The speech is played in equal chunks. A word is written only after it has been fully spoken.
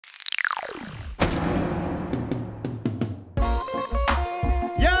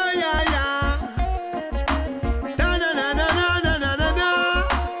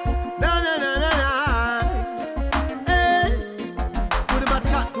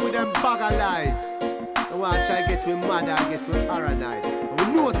them bag of lies. They want to try to get we mad and get we paranoid. And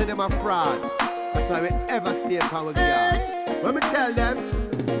we know say them a fraud. That's why we ever stay upon our guard. When we tell them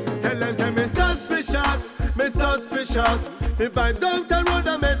say me suspicious, me suspicious. The vibes out the road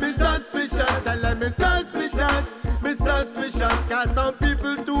that make me suspicious. Tell them me suspicious, me suspicious. Cause some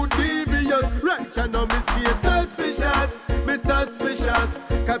people too devious. Right, you know me stay suspicious, me suspicious.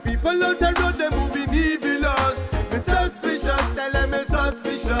 Cause people out the road they moving evilous. Me suspicious, tell them me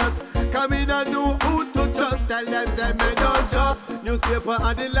suspicious. Come in and know who to trust. Tell them say me don't trust. Newspaper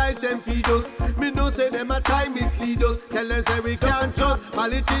and the lies them feed us. Me know say them a try mislead us. Tell them say we can't trust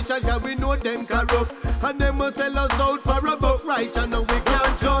politicians cause we know them corrupt. And them must sell us out for a buck. Right, and know we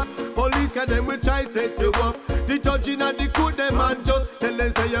can't trust police cause them we try set you up. The judging and the court them unjust. Tell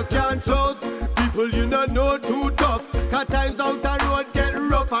them say you can't trust people you don't know too tough. Cause times out the road get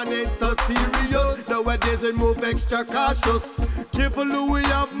rough and it's so serious. Nowadays we move extra cautious. Careful who we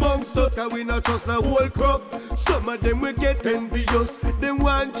have amongst us cause we not trust the whole crop. Some of them will get envious. Them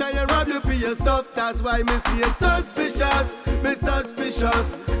want try and rob you for your stuff. That's why me stay suspicious, me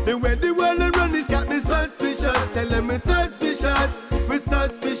suspicious. Then when the world around is got me suspicious. Tell them me suspicious, me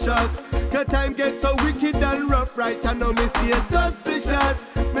suspicious. Cause time gets so wicked and rough. Right, I know me stay suspicious,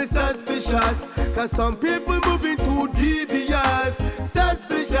 me suspicious. Cause some people moving too devious.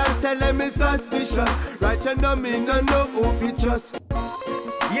 Suspicious, tell them me suspicious. Right, you know me no know who we trust.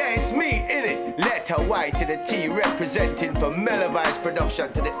 Yeah, it's me, innit? Letter Y to the T, representing for Melovice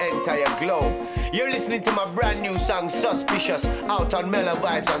production to the entire globe. You're listening to my brand new song, Suspicious, out on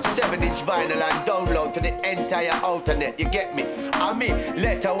Melovibes on 7-inch vinyl and download to the entire internet. You get me? I'm me,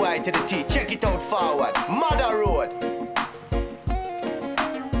 Letter Y to the T. Check it out forward. Mother Road.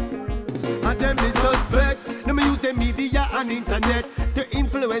 And them is suspect. Them use the media and internet to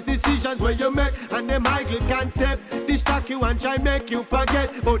influence decisions where you make. And them idle concept distract you and try make you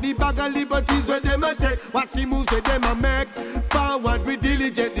forget. But the bag of liberties where them a take. Watch the moves where them a make. Forward we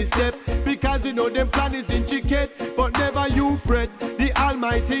diligently step. Because we know them plan is intricate. But never you fret. The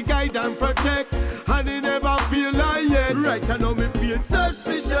Almighty guide and protect. And they never feel like yet. Right, I know me feel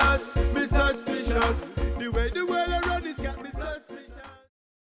suspicious.